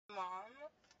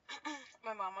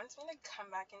my mom wants me to come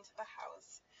back into the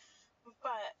house,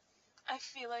 but I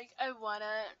feel like I want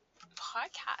to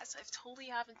podcast. I totally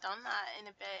haven't done that in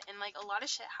a bit, and like a lot of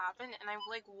shit happened, and I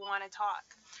like want to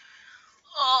talk.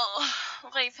 Oh,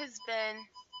 life has been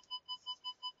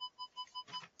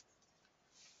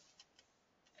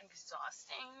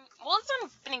exhausting. Well, it's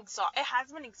not been it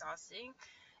has been exhausting.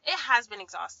 It has been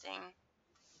exhausting.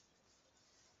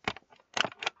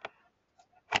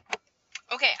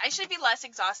 Okay, I should be less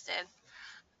exhausted.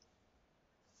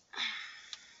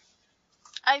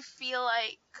 I feel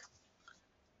like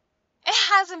it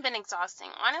hasn't been exhausting.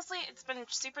 Honestly, it's been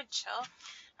super chill.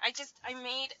 I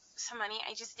made some money.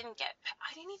 I just didn't get,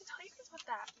 I didn't even tell you guys about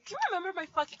that. Do you remember my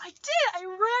I did. I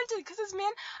ranted because this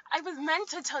man, I was meant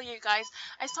to tell you guys.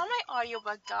 I saw my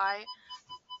audiobook guy.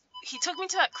 He took me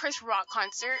to that Chris Rock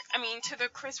concert. To the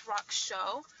Chris Rock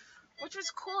show, which was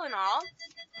cool and all.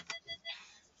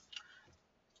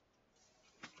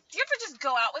 Do you ever just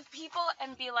go out with people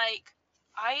and be like,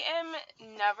 I am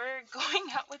never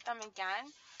going out with them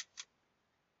again?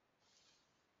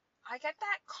 I get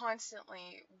that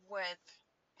constantly with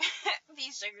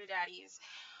these sugar daddies.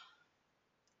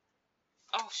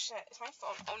 Oh shit, it's my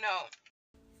phone. Oh no.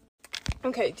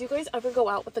 Okay, do you guys ever go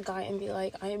out with a guy and be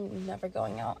like, I am never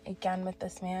going out again with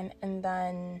this man? And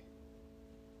then,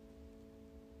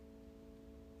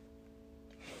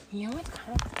 you know what's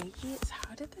kind of freaky is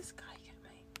how did this guy get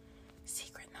my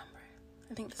secret number?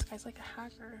 I think this guy's like a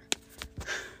hacker.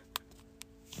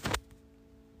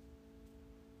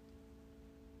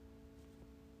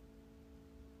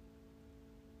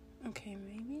 Okay,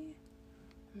 maybe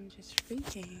I'm just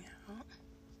freaking out.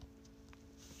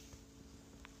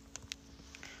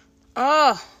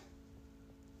 Oh!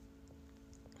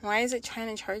 Why is it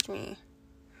trying to charge me?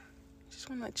 I just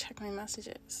want to check my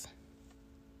messages.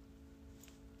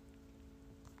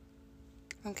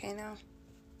 Okay, now.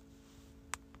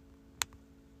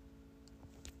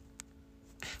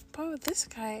 Bro, this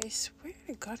guy, I swear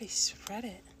to God, I spread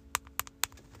it.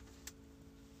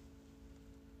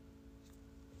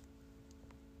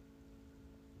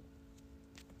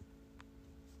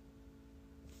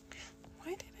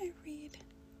 Why did I read?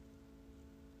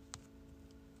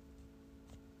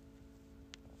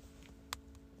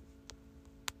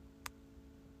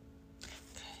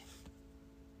 Okay.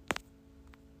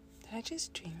 Did I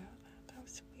just dream of that? That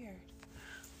was weird.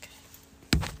 Okay.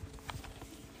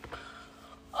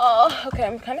 Oh, okay,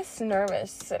 I'm kind of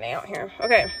nervous sitting out here.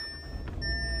 Okay.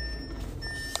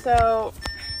 So...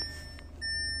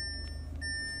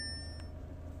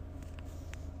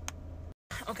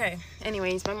 Okay,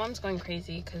 anyways, my mom's going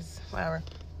crazy because whatever.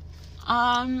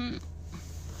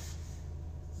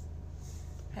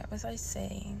 What was I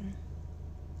saying?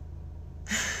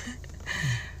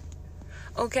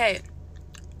 Okay.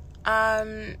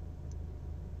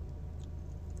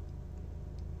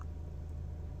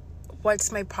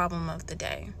 What's my problem of the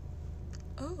day?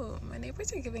 Oh, my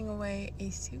neighbors are giving away a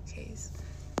suitcase.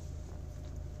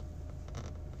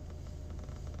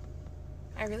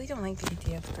 I really don't like the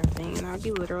idea of thrifting, and I would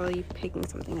be literally picking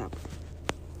something up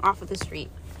off of the street.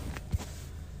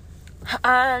 Okay,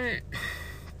 I'm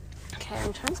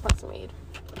trying to spot some weed.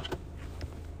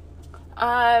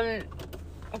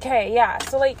 Okay, yeah,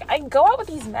 so, like, I go out with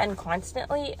these men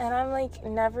constantly, and I'm like,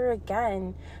 never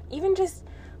again. I'm just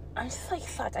like,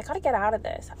 fuck, I gotta get out of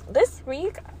this. This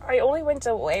week, I only went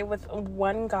away with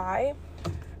one guy,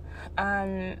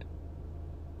 kind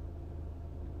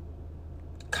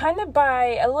of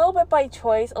a little bit by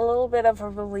choice, a little bit of a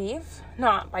relief,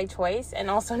 not by choice, and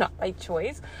also not by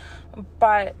choice,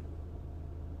 but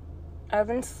I've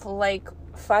been, like,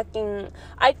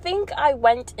 I think I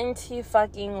went into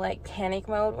fucking, like, panic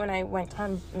mode when I went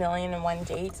on 1,000,001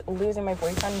 dates. Losing my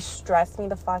boyfriend stressed me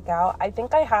the fuck out. I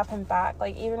think I have him back,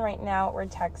 like, even right now, we're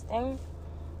texting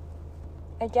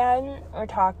again, we're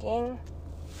talking,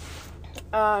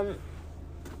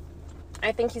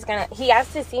 I think he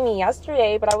asked to see me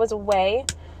yesterday, but I was away.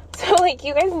 So, like,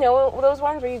 you guys know those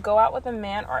ones where you go out with a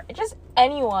man or just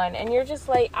anyone and you're just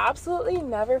like, absolutely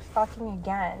never fucking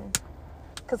again.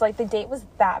 Because, like, the date was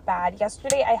that bad.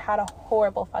 Yesterday, I had a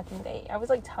horrible fucking date. I was,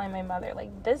 like, telling my mother,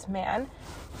 like, this man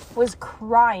was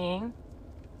crying.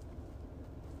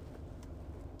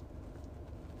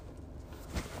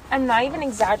 I'm not even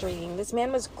exaggerating. This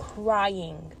man was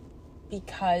crying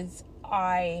because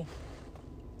oh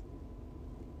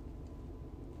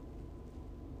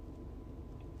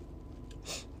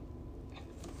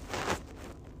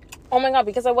my God,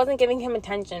 because I wasn't giving him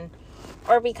attention.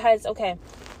 Or because, okay,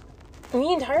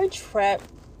 the entire trip,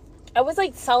 I was,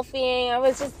 like, selfieing. I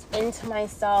was just into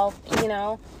myself, you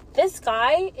know. This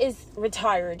guy is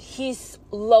retired. He's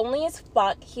lonely as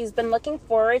fuck. He's been looking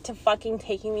forward to fucking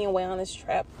taking me away on this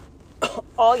trip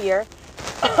all year.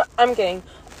 I'm kidding.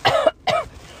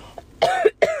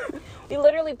 We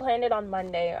literally planned it on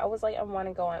Monday. I was like, I want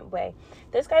to go away.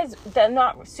 This guy's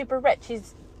not super rich.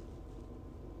 He's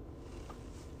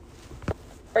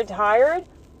retired.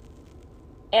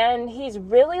 And he's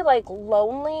really, like,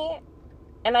 lonely.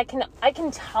 And I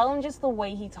can tell him just the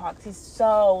way he talks. He's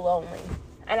so lonely.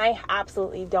 And I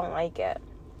absolutely don't like it.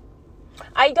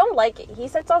 I don't like it. He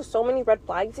sets off so many red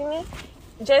flags in me.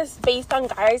 Just based on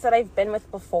guys that I've been with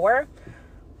before.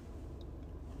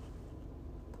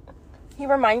 He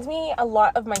reminds me a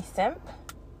lot of my simp.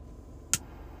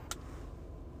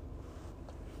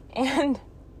 And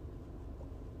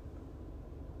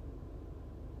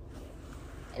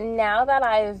now that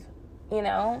I've,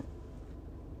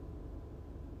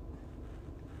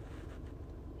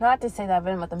 not to say that I've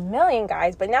been with a million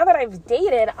guys, but now that I've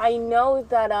dated, I know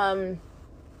that,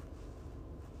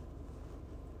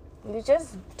 you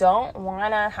just don't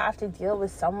want to have to deal with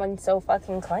someone so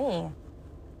fucking clingy.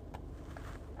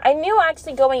 I knew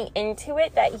actually going into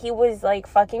it that he was, like,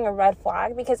 fucking a red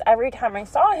flag, because every time I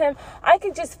saw him, I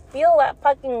could just feel that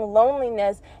fucking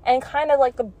loneliness and kind of,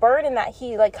 like, the burden that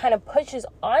he, like, kind of pushes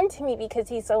onto me because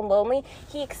he's so lonely.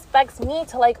 He expects me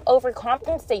to, like,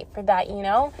 overcompensate for that,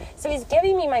 So he's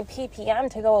giving me my PPM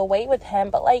to go away with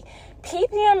him, but, like,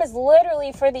 PPM is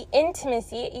literally for the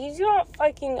intimacy. You don't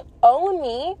fucking own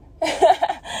me.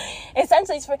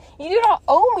 Essentially, it's for you do not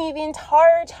own me the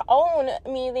entire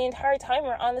time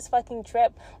we're on this fucking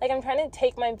trip. Like, I'm trying to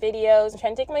take my videos, I'm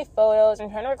trying to take my photos,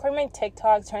 I'm trying to record my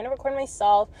TikToks, trying to record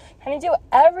myself, trying to do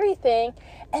everything,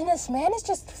 and this man is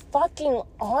just fucking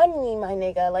on me, my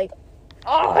nigga, like,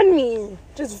 on me,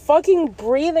 just fucking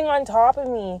breathing on top of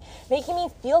me, making me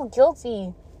feel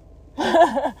guilty.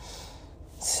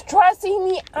 Stressing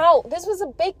me out. This was a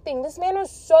big thing. This man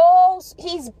was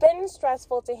he's been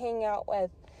stressful to hang out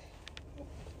with.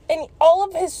 And all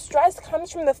of his stress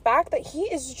comes from the fact that he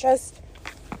is just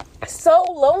so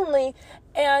lonely,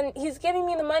 and he's giving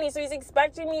me the money, so he's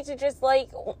expecting me to just,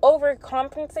 like,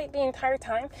 overcompensate the entire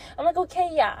time. I'm like, okay,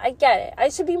 yeah, I get it. I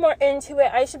should be more into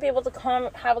it. I should be able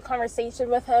to have a conversation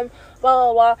with him,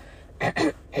 blah, blah,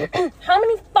 blah. How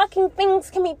many fucking things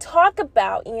can we talk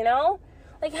about,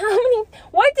 Like,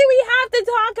 what do we have to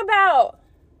talk about?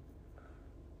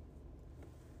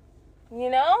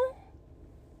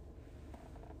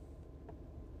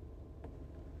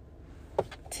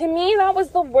 To me, that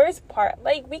was the worst part.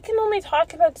 Like, we can only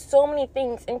talk about so many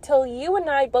things until you and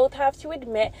I both have to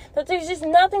admit that there's just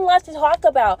nothing left to talk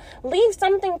about. Leave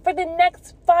something for the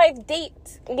next 5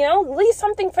 dates, Leave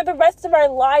something for the rest of our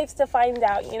lives to find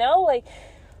out, Like,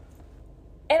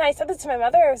 and I said this to my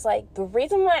mother. I was like, the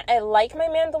reason why I like my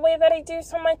man the way that I do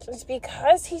so much is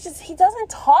because he doesn't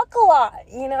talk a lot,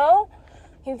 He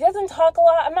doesn't talk a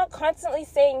lot. I'm not constantly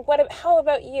saying, how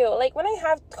about you? Like, when I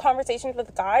have conversations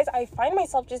with guys, I find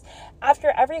myself just,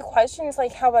 after every question, it's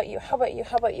like, how about you? How about you?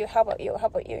 How about you? How about you? How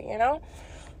about you?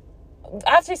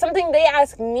 After something, they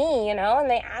ask me, and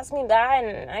they ask me that,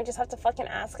 and I just have to fucking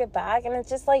ask it back. And it's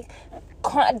just like,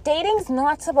 dating's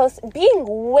not supposed to, being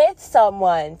with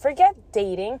someone, forget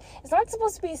dating, it's not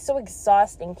supposed to be so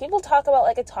exhausting. People talk about,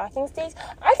 like, a talking stage.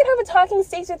 I could have a talking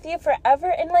stage with you forever,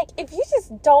 and, like, if you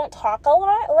just don't talk a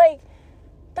lot, like,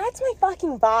 that's my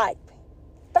fucking vibe.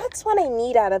 That's what I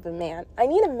need out of a man. I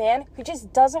need a man who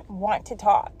just doesn't want to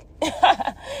talk.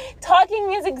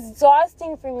 Talking is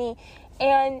exhausting for me.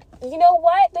 And you know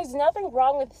what? There's nothing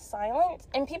wrong with silence,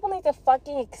 and people need to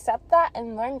fucking accept that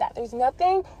and learn that. There's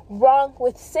nothing wrong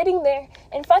with sitting there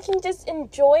and fucking just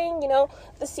enjoying,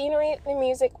 the scenery, the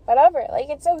music, whatever. Like,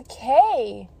 it's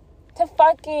okay to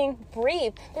fucking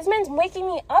breathe. This man's waking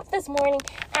me up this morning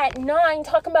at 9,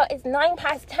 talking about it's 9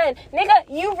 past 10. Nigga,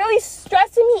 you really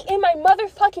stressing me in my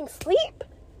motherfucking sleep?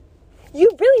 You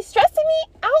really stressing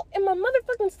me out in my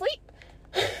motherfucking sleep?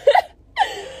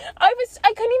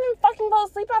 I couldn't even fucking fall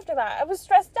asleep after that. I was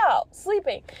stressed out,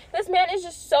 sleeping. This man is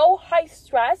just so high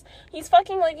stress. He's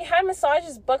fucking, like, he had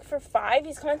massages booked for 5.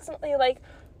 He's constantly, like,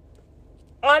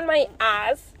 on my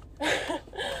ass.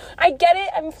 I get it.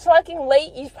 I'm fucking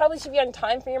late. You probably should be on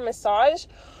time for your massage.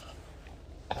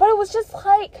 But it was just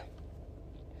like,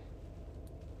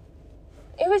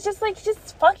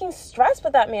 just fucking stressed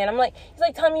with that man. I'm like, he's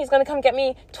like telling me he's gonna come get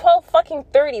me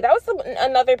 12:30. That was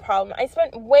another problem. I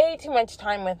spent way too much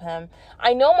time with him.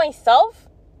 I know myself,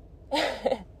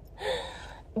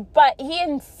 but he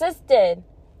insisted.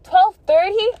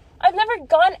 12:30? I've never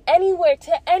gone anywhere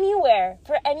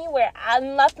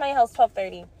and left my house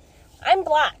 12:30. I'm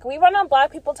black. We run on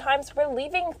black people time, so we're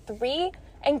leaving 3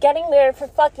 and getting there for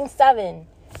fucking 7.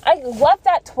 I left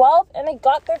at 12 and I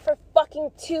got there for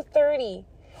fucking 2:30.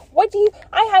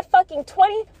 I had fucking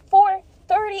 24,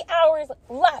 30 hours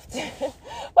left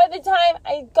by the time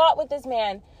I got with this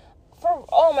man.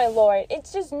 Oh my Lord,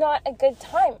 it's just not a good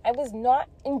time. I was not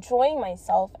enjoying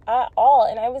myself at all.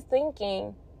 And I was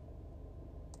thinking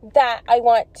that I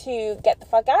want to get the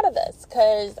fuck out of this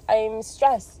because I'm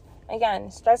stressed.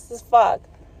 Again, stressed as fuck.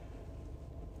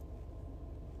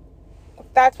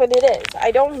 That's what it is.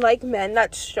 I don't like men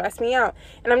that stress me out.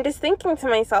 And I'm just thinking to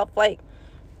myself, like,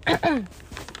 if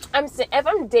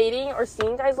I'm dating or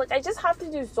seeing guys, like, I just have to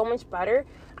do so much better.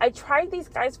 I tried these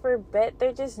guys for a bit.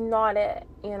 They're just not it,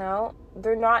 you know?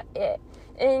 They're not it.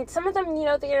 And some of them, you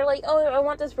know, they're like, oh, I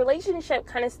want this relationship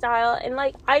kind of style. And,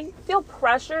 like, I feel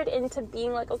pressured into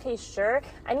being like, okay, sure.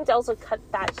 I need to also cut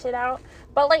that shit out.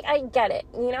 But, like, I get it.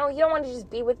 You know, you don't want to just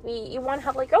be with me. You want to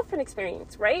have, like, girlfriend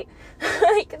experience, right?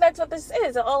 Like, that's what this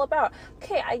is all about.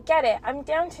 Okay, I get it. I'm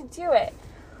down to do it.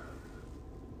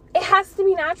 It has to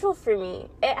be natural for me.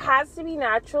 It has to be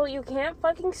natural. You can't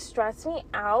fucking stress me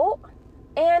out.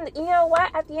 And you know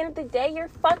what? At the end of the day, you're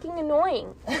fucking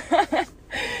annoying.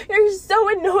 You're so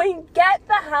annoying. Get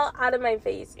the hell out of my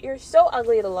face. You're so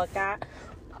ugly to look at.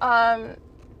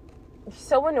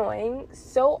 So annoying.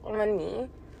 So on me.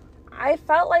 I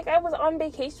felt like I was on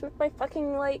vacation with my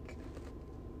fucking, like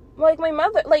my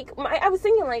mother. I was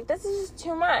thinking, like, this is just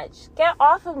too much. Get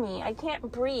off of me. I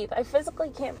can't breathe. I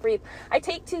physically can't breathe. I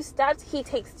take 2 steps. He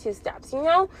takes 2 steps. You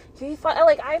know?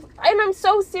 I'm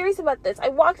so serious about this. I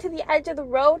walk to the edge of the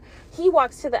road. He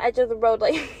walks to the edge of the road.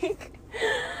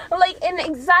 And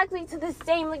exactly to the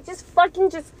same. Like, just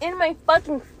in my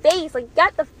fucking face. Like,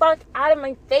 get the fuck out of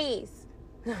my face.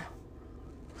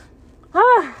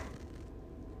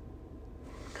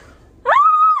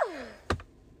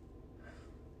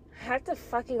 I have to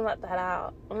fucking let that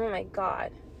out. Oh my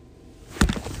God.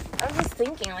 I'm just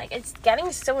thinking, like, it's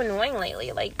getting so annoying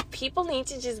lately. Like, people need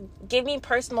to just give me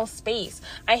personal space.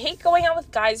 I hate going out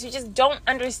with guys who just don't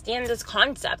understand this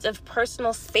concept of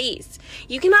personal space.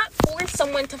 You cannot force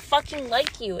someone to fucking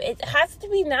like you. It has to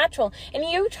be natural. And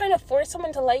you trying to force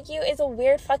someone to like you is a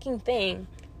weird fucking thing.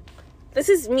 This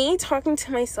is me talking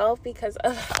to myself because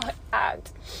of how I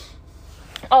act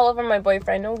all over my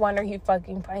boyfriend. No wonder he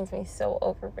fucking finds me so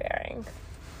overbearing.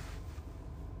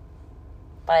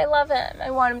 But I love him. I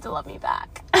want him to love me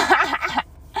back.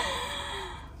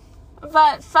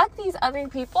 But fuck these other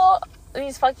people,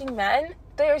 these fucking men.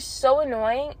 They're so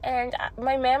annoying, and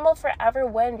my man will forever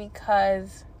win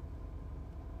because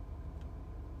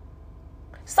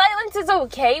silence is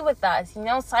okay with us, you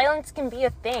know? Silence can be a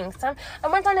thing. I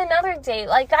went on another date.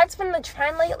 Like, that's been the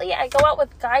trend lately. I go out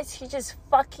with guys who just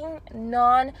fucking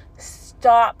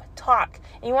non-stop talk.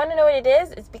 And you want to know what it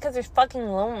is? It's because they're fucking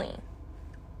lonely.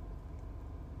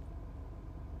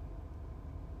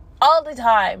 All the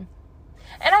time.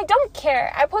 And I don't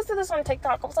care. I posted this on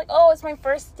TikTok. I was like, oh, it's my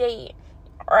first date.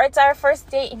 Or it's our first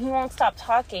date and he won't stop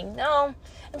talking. No.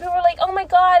 And people were like, oh my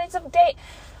God, it's a date.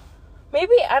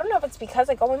 Maybe, I don't know if it's because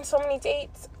I go on so many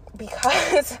dates,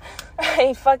 because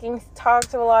I fucking talk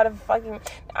to a lot of fucking,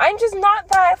 I'm just not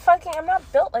that fucking, I'm not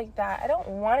built like that. I don't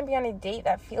want to be on a date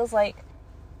that feels like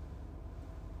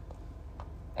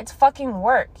it's fucking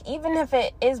work, even if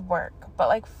it is work, but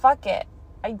like, fuck it.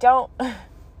 I don't,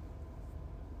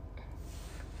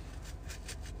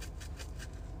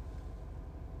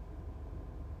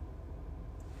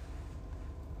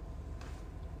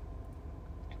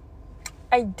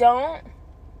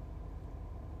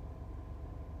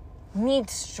 need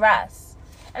stress.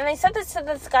 And I said this to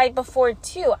this guy before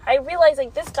too. I realized,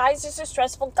 like, this guy's just a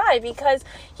stressful guy because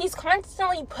he's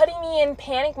constantly putting me in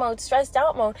panic mode, stressed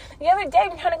out mode. The other day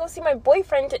I'm trying to go see my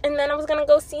boyfriend and then I was gonna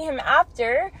go see him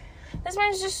after. This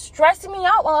man's just stressing me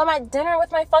out while I'm at dinner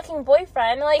with my fucking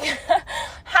boyfriend. Like,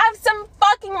 have some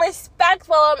fucking respect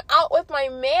while I'm out with my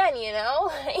man, you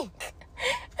know? Like,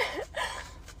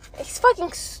 he's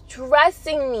fucking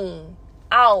stressing me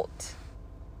out.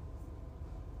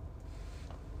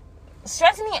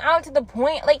 Stressing me out to the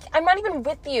point, like, I'm not even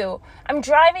with you. I'm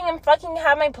driving, I'm fucking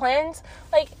have my plans,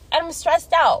 like, and I'm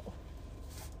stressed out.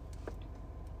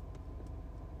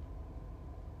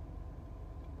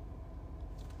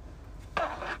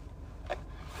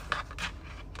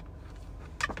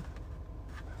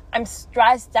 I'm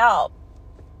stressed out.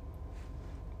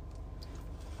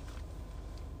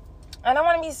 I don't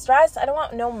want to be stressed. I don't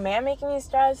want no man making me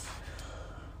stressed.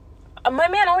 My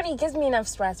man already gives me enough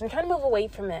stress. I'm trying to move away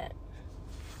from it.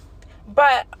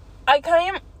 But I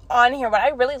kind of on here, what I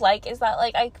really like is that,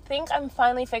 like, I think I'm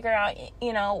finally figuring out,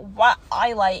 you know, what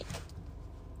I like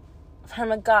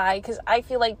from a guy. Because I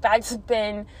feel like that's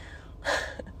been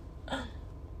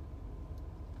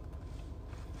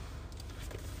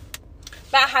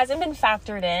That hasn't been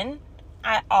factored in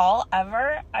at all,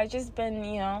 ever. I've just been,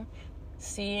 you know,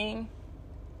 seeing.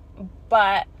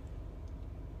 But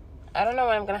I don't know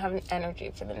when I'm going to have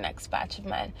energy for the next batch of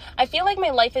men. I feel like my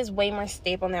life is way more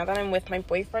stable now that I'm with my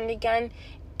boyfriend again.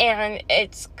 And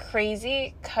it's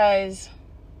crazy because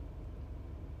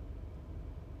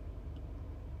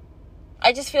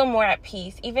I just feel more at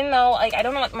peace. Even though, like, I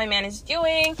don't know what my man is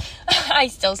doing. I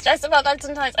still stress about that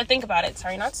sometimes. I think about it.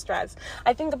 Sorry, not stress.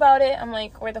 I think about it. I'm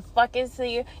like, where the fuck is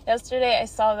he? Yesterday, I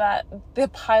saw that the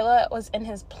pilot was in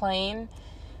his plane.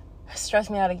 Stressed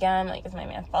me out again. Like, is my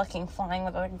man fucking flying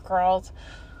with other girls?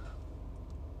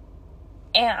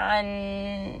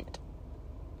 And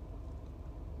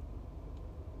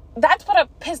that's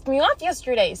what pissed me off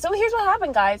yesterday. So here's what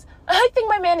happened, guys. I think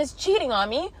my man is cheating on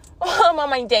me while I'm on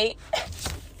my date.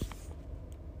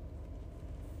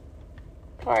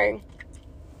 Sorry.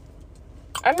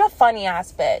 I'm a funny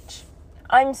ass bitch.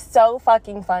 I'm so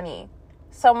fucking funny.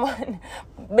 Someone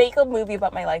make a movie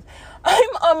about my life.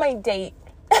 I'm on my date.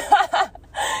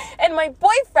 And my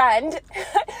boyfriend,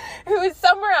 who is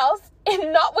somewhere else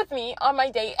and not with me on my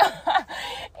date,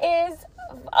 is...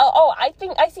 I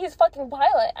think I see his fucking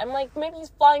pilot. I'm like, maybe he's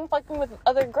flying fucking with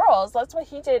other girls. That's what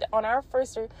he did on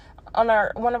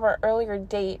one of our earlier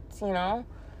dates, you know?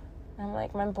 I'm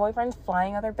like, my boyfriend's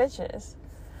flying other bitches.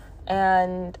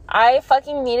 And I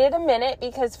fucking needed a minute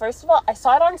because, first of all, I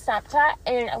saw it on Snapchat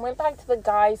and I went back to the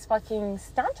guy's fucking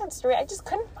Snapchat story. I just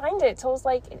couldn't find it. So I was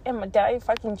like, did I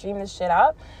fucking dream this shit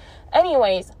up?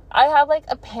 Anyways, I have like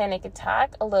a panic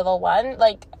attack, a little one.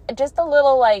 Like, just a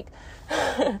little like,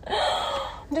 I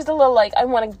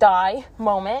want to die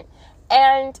moment.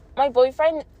 And my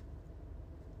boyfriend,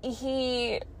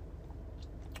 he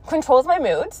controls my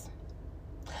moods.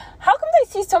 How come I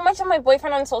see so much of my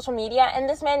boyfriend on social media and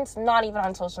this man's not even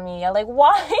on social media? Like,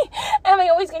 why am I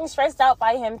always getting stressed out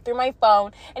by him through my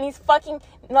phone and he's fucking,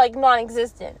 like,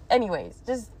 non-existent? Anyways,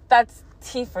 just, that's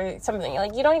tea for something.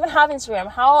 Like, you don't even have Instagram.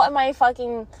 How am I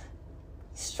fucking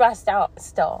stressed out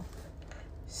still?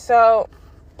 So...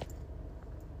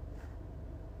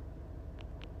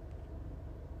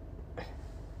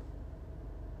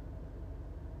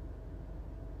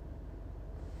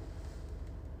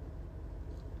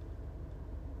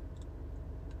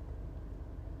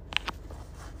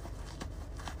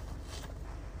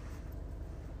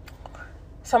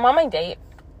 So I'm on my date,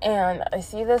 and I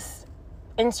see this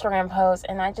Instagram post,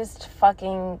 and I just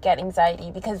fucking get anxiety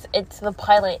because it's the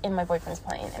pilot in my boyfriend's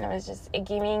plane, and it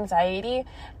gave me anxiety.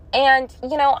 And,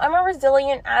 you know, I'm a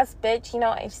resilient ass bitch. You know,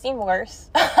 I've seen worse.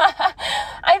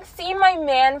 I've seen my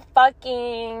man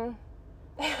fucking...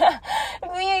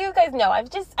 You guys know,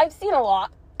 I've seen a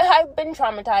lot. I've been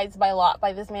traumatized by a lot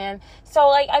by this man. So,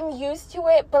 like, I'm used to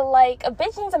it, but, like, a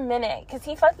bitch needs a minute because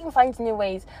he fucking finds new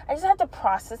ways. I just have to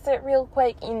process it real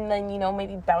quick and then, you know,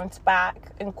 maybe bounce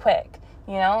back and quick,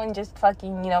 you know, and just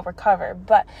fucking, you know, recover.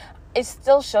 But it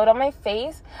still showed on my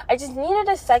face. I just needed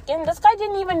a second. This guy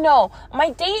didn't even know. My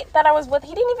date that I was with,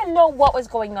 he didn't even know what was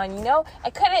going on, you know?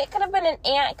 It could have been an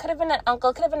aunt, it could have been an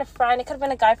uncle, it could have been a friend, it could have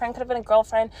been a guy friend, it could have been a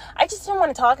girlfriend. I just didn't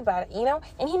want to talk about it, you know?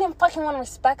 And he didn't fucking want to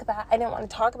respect that. I didn't want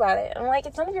to talk about it. I'm like,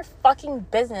 it's none of your fucking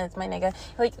business, my nigga.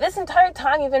 Like, this entire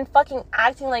time you've been fucking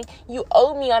acting like you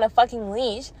owe me on a fucking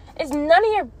leash. It's none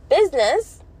of your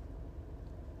business.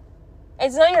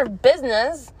 It's none of your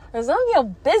business. It's none of your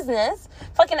business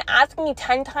fucking asking me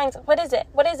 10 times, what is it?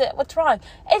 What is it? What's wrong?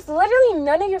 It's literally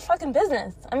none of your fucking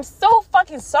business. I'm so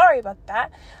fucking sorry about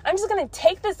that. I'm just gonna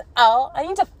take this L. I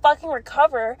need to fucking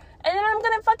recover, and then I'm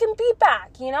gonna fucking be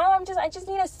back, you know? I just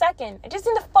need a second. I just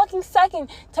need a fucking second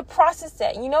to process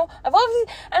it, you know?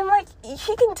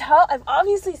 He can tell I've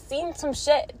obviously seen some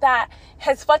shit that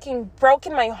has fucking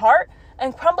broken my heart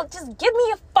and crumbled. Just give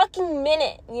me a fucking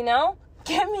minute, you know?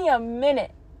 Give me a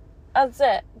minute. That's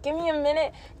it. Give me a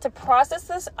minute to process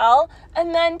this L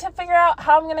and then to figure out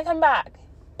how I'm going to come back.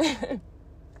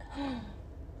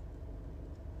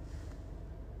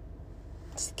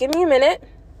 Just give me a minute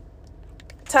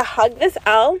to hug this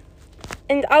L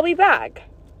and I'll be back.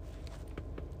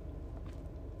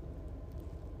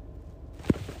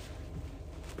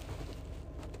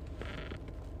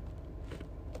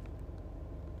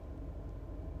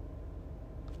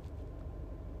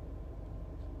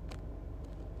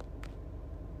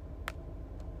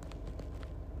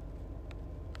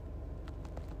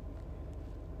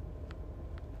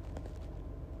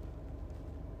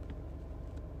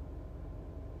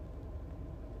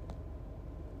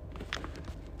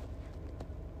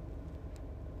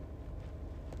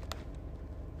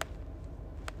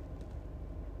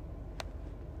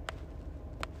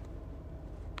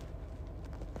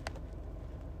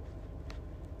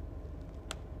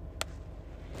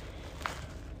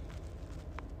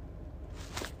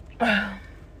 I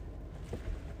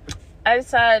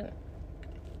said,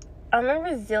 I'm a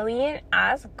resilient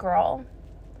ass girl.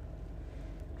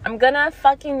 I'm gonna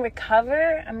fucking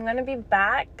recover. I'm gonna be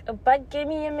back. But give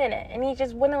me a minute. And he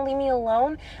just wouldn't leave me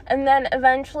alone. And then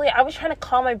eventually, I was trying to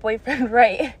call my boyfriend,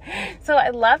 right? So I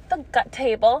left the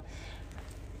table.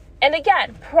 And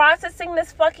again, processing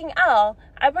this fucking L.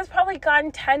 I was probably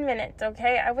gone 10 minutes,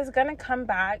 okay? I was gonna come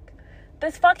back.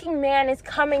 This fucking man is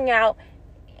coming out.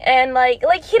 And, like,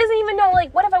 he doesn't even know,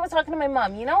 like, what if I was talking to my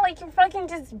mom? You know? Like, you're fucking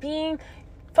just being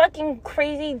fucking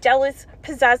crazy, jealous,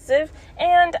 possessive,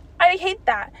 and I hate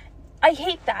that.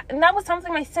 And that was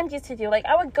something my simp used to do. Like,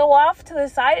 I would go off to the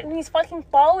side and he's fucking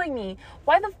following me.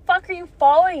 Why the fuck are you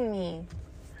following me?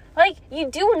 Like, you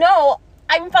do know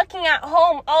I'm fucking at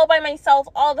home all by myself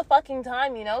all the fucking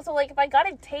time, you know? So, like, if I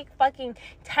gotta take fucking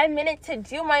 10 minutes to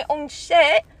do my own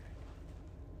shit,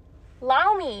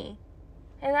 allow me.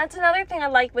 And that's another thing I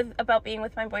like about being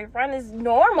with my boyfriend is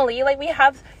normally, like, we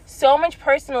have so much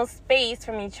personal space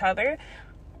from each other.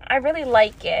 I really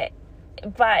like it.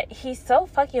 But he's so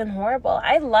fucking horrible.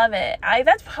 I love it.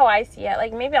 That's how I see it.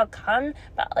 Like, maybe I'll come,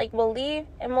 but, like, we'll leave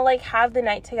and we'll, like, have the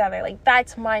night together. Like,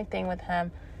 that's my thing with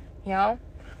him, you know?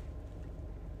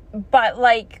 But,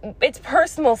 like, it's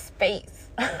personal space.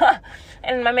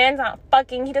 And my man's not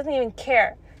fucking, he doesn't even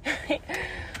care.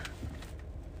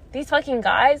 These fucking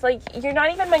guys, like, you're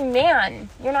not even my man.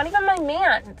 You're not even my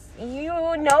man.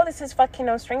 You know this is fucking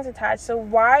no strings attached. So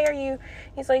why are you...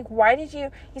 He's like,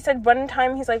 he said one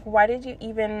time, he's like, why did you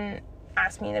even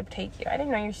ask me to take you? I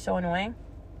didn't know you're so annoying.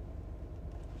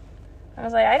 I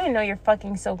was like, I didn't know you're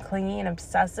fucking so clingy and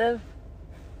obsessive.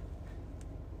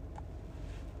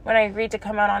 When I agreed to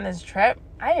come out on this trip,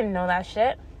 I didn't know that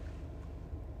shit.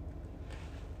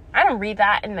 I didn't read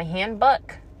that in the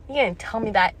handbook. You didn't tell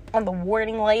me that on the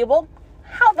warning label.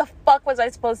 How the fuck was I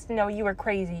supposed to know you were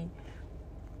crazy?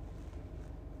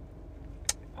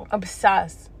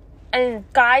 Obsessed. And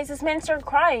guys, this man started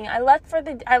crying. I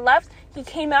left. He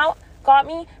came out, got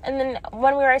me, and then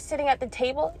when we were sitting at the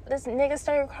table, this nigga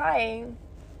started crying.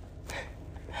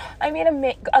 I made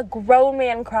a grown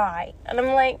man cry. And I'm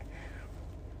like,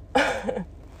 I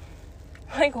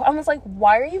was like,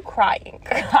 why are you crying?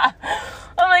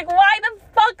 I'm like, why the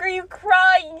fuck are you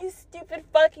crying, you stupid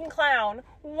fucking clown?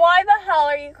 Why the hell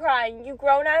are you crying, you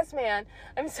grown-ass man?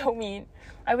 I'm so mean.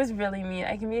 I was really mean.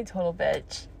 I can be a total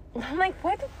bitch. I'm like,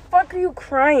 why the fuck are you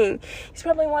crying? He's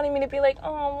probably wanting me to be like,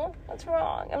 oh, what's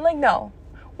wrong? I'm like, no.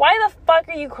 Why the fuck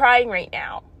are you crying right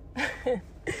now?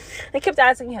 I kept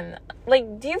asking him,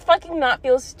 like, do you fucking not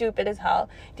feel stupid as hell?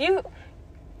 Do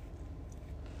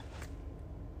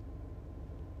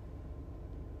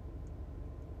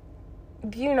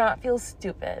you not feel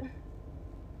stupid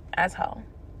as hell?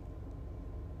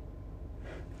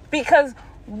 Because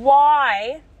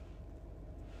why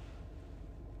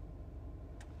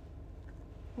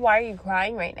are you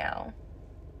crying right now?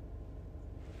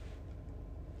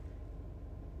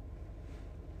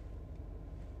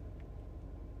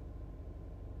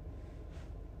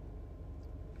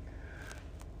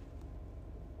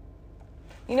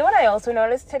 You know what I also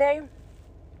noticed today?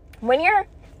 When you're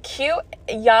cute,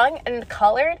 young, and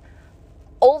colored,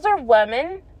 older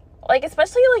women, like,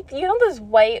 especially, like, you know those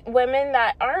white women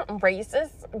that aren't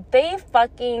racist, they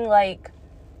fucking, like,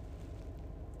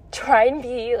 try and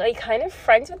be, like, kind of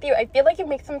friends with you. I feel like it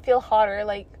makes them feel hotter.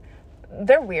 Like,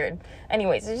 they're weird.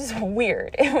 Anyways, it's just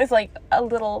weird. It was, like, a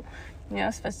little, you know,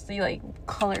 especially, like,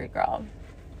 colored girl.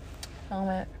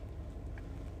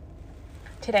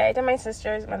 Today, I did my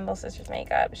little sister's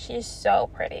makeup. She's so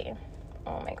pretty.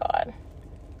 Oh, my God.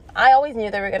 I always knew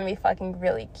they were going to be fucking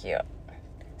really cute.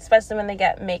 Especially when they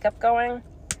get makeup going.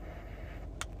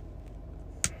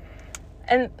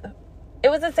 And it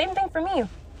was the same thing for me.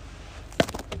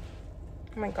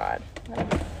 Oh my God.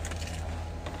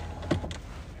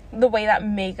 The way that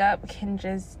makeup can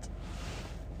just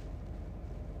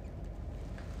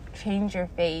change your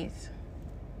face.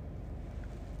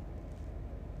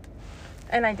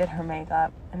 And I did her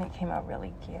makeup, and it came out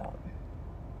really cute.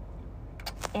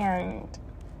 And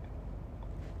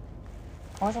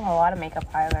it wasn't a lot of makeup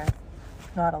either.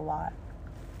 Not a lot.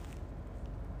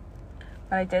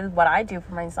 But I did what I do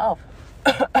for myself.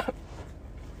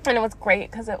 And it was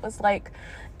great because it was like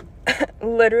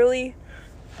literally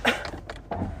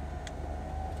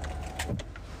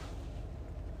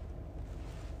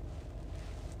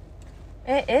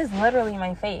it is literally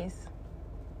my face.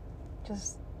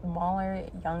 Just smaller,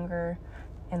 younger,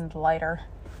 and lighter.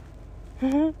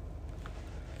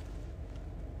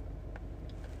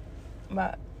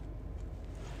 But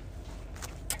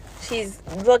she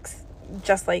looks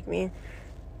just like me.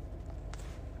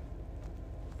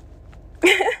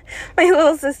 My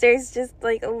little sister is just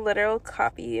like a literal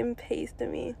copy and paste of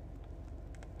me.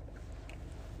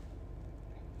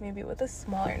 Maybe with a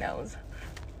smaller nose.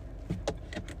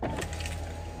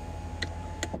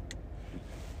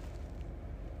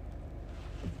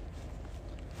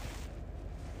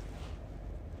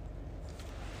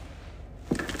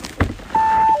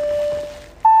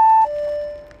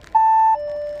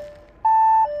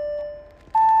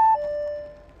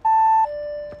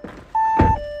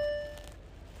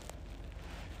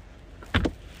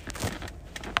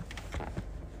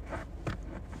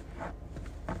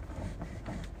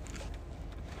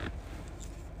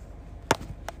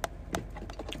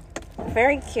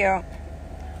 Very cute.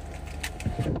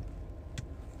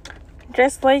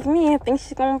 Just like me, I think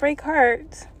she's gonna break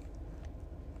hearts.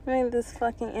 I made this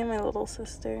fucking and my little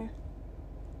sister.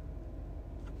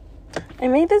 I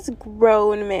made this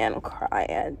grown man cry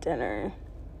at dinner.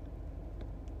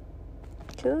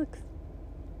 She looks.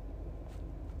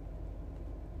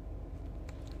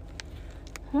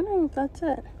 I'm wondering if that's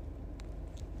it.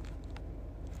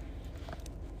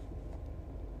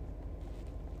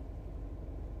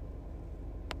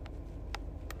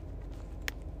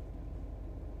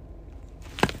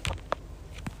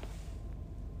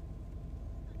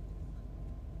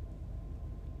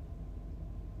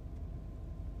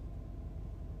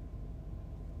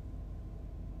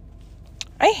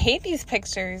 I hate these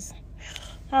pictures.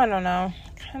 I don't know.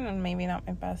 Kind of maybe not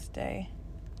my best day.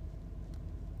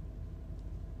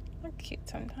 They're cute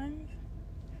sometimes.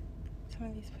 Some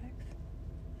of these pics.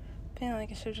 Feeling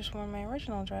like I should have just worn my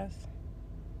original dress.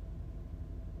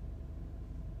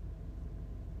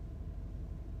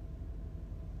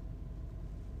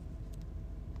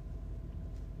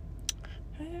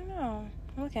 I don't know.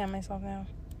 I'm looking at myself now.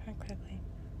 Very quickly.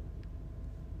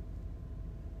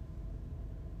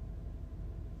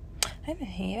 I didn't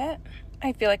hate it.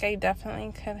 I feel like I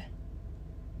definitely could.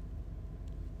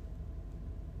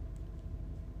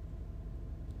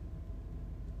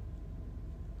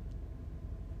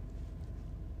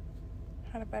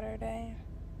 Had a better day.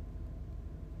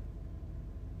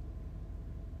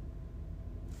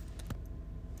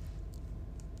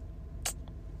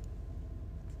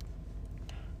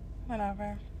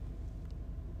 Whatever.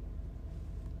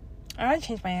 I'm gonna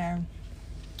change my hair.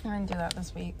 I'm gonna do that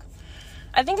this week.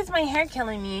 I think it's my hair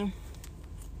killing me.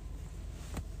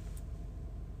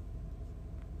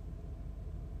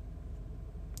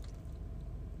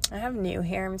 I have new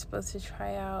hair I'm supposed to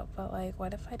try out, but like,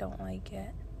 what if I don't like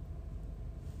it?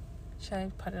 Should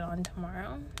I put it on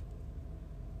tomorrow?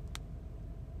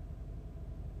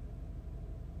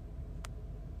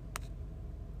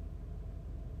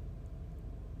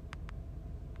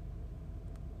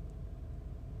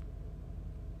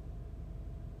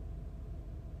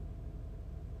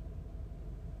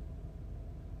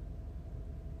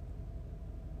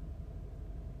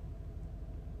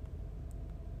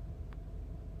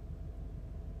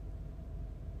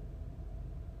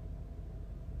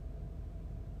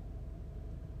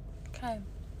 Okay.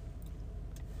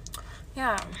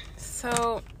 Yeah,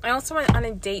 so I also went on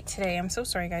a date today. I'm so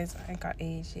sorry, guys. I got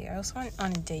ADHD. I also went on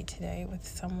a date today with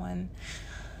someone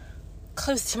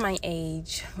close to my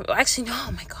age. Actually, no,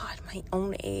 oh my God, my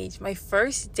own age. My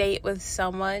first date with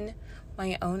someone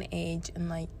my own age in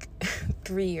like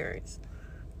 3 years.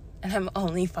 And I'm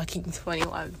only fucking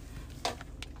 21.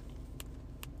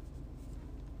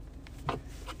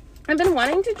 I've been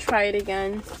wanting to try it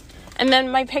again. And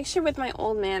then my picture with my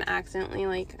old man accidentally,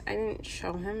 like, I didn't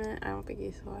show him it. I don't think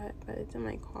he saw it, but it's in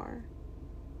my car.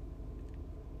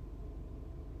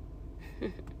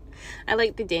 I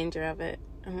like the danger of it.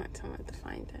 I want someone to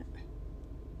find it.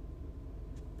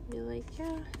 Be like,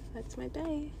 yeah, that's my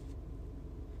bae.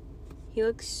 He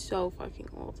looks so fucking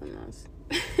old in this.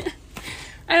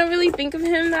 I don't really think of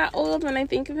him that old when I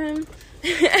think of him.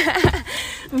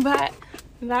 But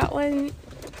that one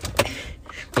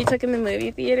we took in the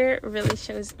movie theater really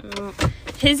shows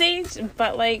his age,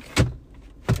 but like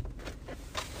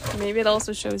maybe it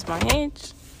also shows my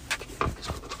age.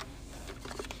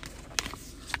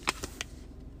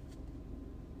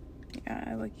 Yeah,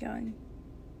 I look young.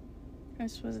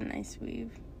 This was a nice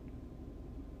weave.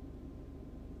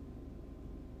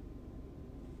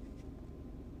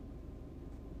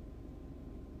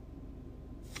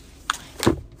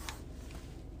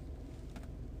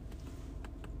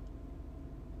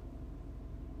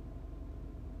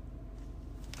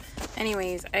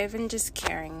 Anyways, I've been just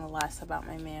caring less about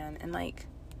my man and like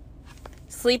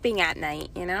sleeping at night,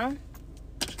 you know?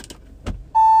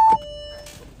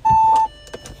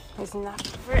 There's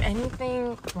never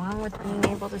anything wrong with being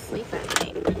able to sleep at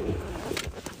night.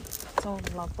 It's a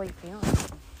lovely feeling.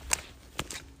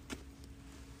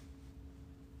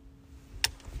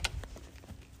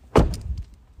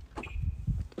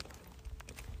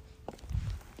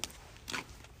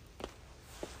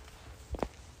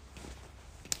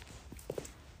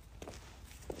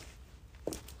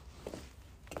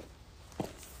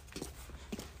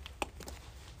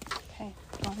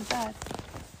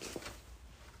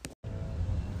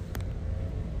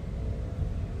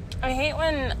 hate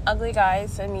when ugly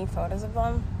guys send me photos of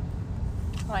them.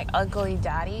 Like ugly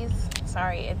daddies.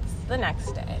 Sorry, it's the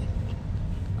next day.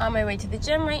 On my way to the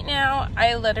gym right now.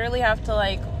 I literally have to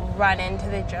like run into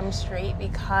the gym straight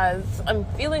because I'm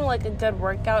feeling like a good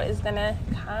workout is gonna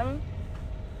come.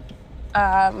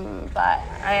 But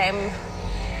I am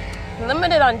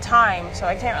limited on time, so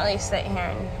I can't really sit here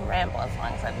and ramble as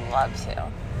long as I'd love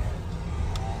to.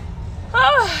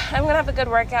 Oh, I'm gonna have a good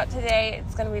workout today.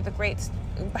 It's gonna be the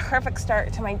perfect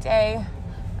start to my day.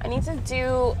 I need to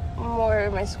do more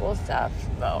of my school stuff,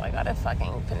 though. I gotta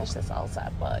fucking finish this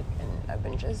LSAT book, and I've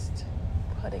been just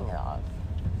putting it off.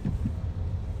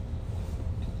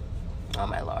 Oh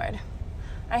my lord.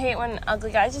 I hate when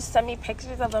ugly guys just send me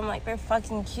pictures of them like they're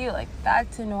fucking cute. Like,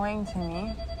 that's annoying to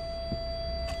me.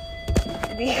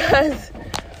 Because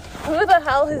who the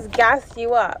hell has gassed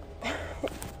you up?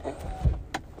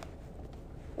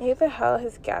 Who the hell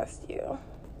has gassed you?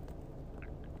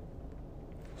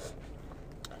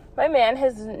 My man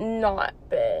has not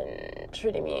been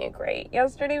treating me great.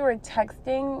 Yesterday we were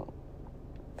texting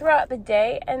throughout the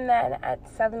day, and then at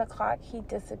 7 o'clock he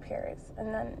disappears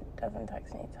and then doesn't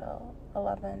text me till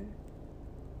 11.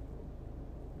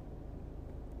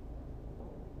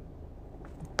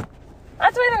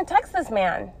 That's why I don't text this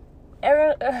man.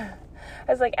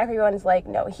 Everyone's like,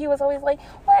 no. He was always like,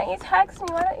 why don't you text me?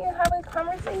 Why don't you have a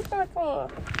conversation with me?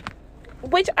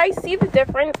 Which I see the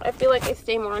difference. I feel like I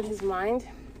stay more on his mind.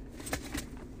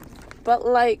 But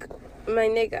like, my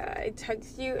nigga, I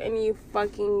text you and you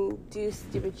fucking do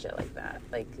stupid shit like that.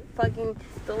 Like, fucking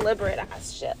deliberate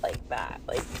ass shit like that.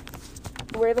 Like,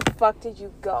 where the fuck did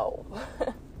you go?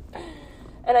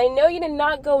 And I know you did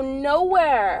not go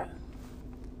nowhere.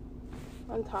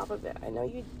 On top of it, I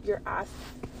know your ass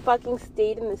fucking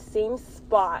stayed in the same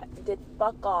spot. Did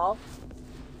fuck all.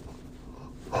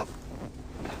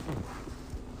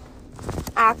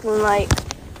 Acting like,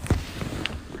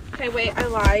 okay, wait, I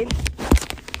lied.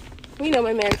 We know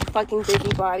my man's fucking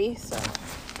busybody, so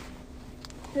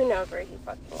who knows where he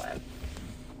fucking went.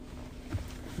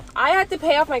 I had to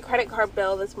pay off my credit card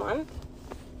bill this month,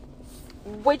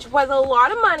 which was a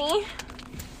lot of money.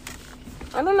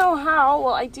 I don't know how.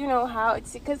 Well, I do know how.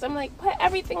 It's because I'm like, put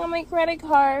everything on my credit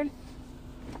card.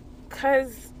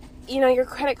 Because, you know, your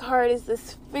credit card is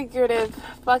this figurative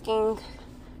fucking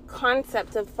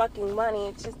concept of fucking money.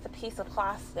 It's just a piece of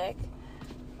plastic.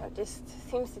 It just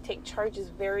seems to take charges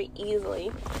very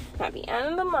easily. And at the end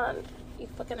of the month, you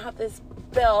fucking have this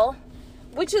bill,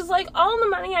 which is like all the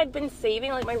money I'd been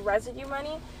saving, like my residue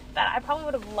money, that I probably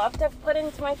would have loved to have put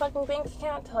into my fucking bank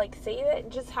account to like save it.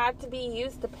 Just had to be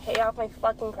used to pay off my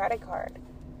fucking credit card.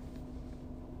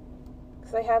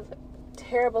 Because I have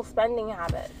terrible spending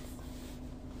habits.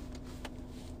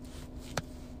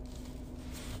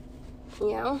 You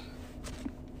know?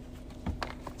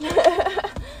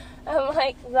 I'm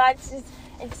like,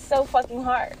 it's so fucking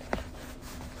hard.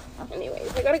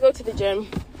 Anyways, I gotta go to the gym.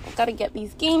 I gotta get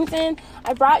these gains in.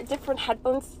 I brought different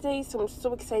headphones today, so I'm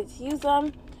so excited to use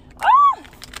them.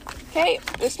 Okay,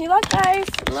 wish me luck, guys.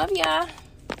 Love ya.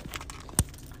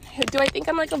 Do I think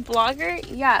I'm like a vlogger?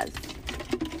 Yes.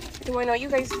 Do I know you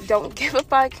guys don't give a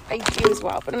fuck? I do as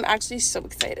well, but I'm actually so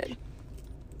excited.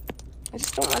 I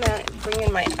just don't want to bring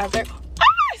in my other...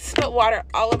 I spilled water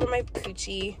all over my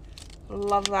coochie.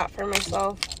 Love that for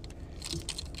myself.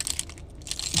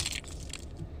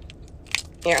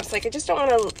 Yeah, it's like I just don't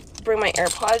want to bring my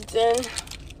AirPods in.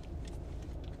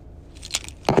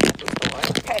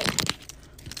 Okay.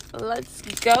 Let's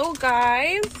go,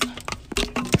 guys.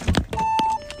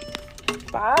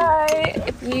 Bye.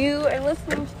 If you are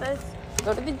listening to this,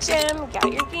 go to the gym,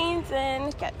 get your gains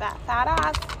in, get that fat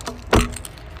ass.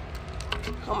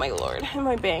 Oh my lord. And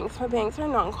my bangs. My bangs are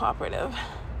non-cooperative.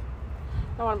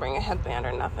 I don't want to bring a headband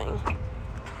or nothing.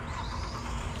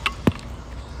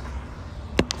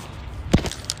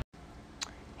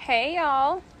 Hey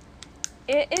y'all.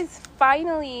 It is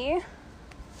finally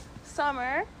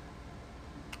summer.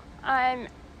 I'm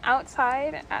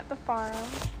outside at the farm,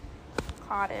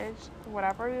 cottage,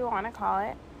 whatever you want to call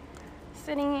it,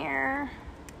 sitting here,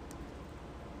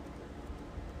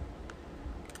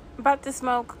 about to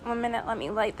smoke. 1 minute, let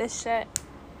me light this shit.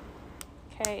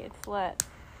 Okay, it's lit.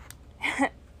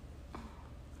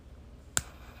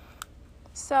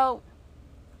 So,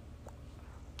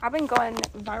 I've been going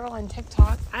viral on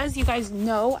TikTok. As you guys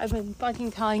know, I've been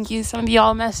fucking telling you. Some of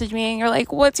y'all message me and you're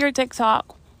like, what's your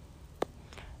TikTok?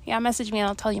 Yeah, message me and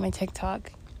I'll tell you my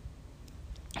TikTok.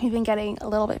 I've been getting a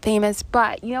little bit famous.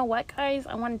 But you know what, guys?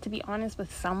 I wanted to be honest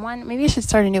with someone. Maybe I should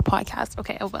start a new podcast.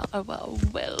 Okay, I will.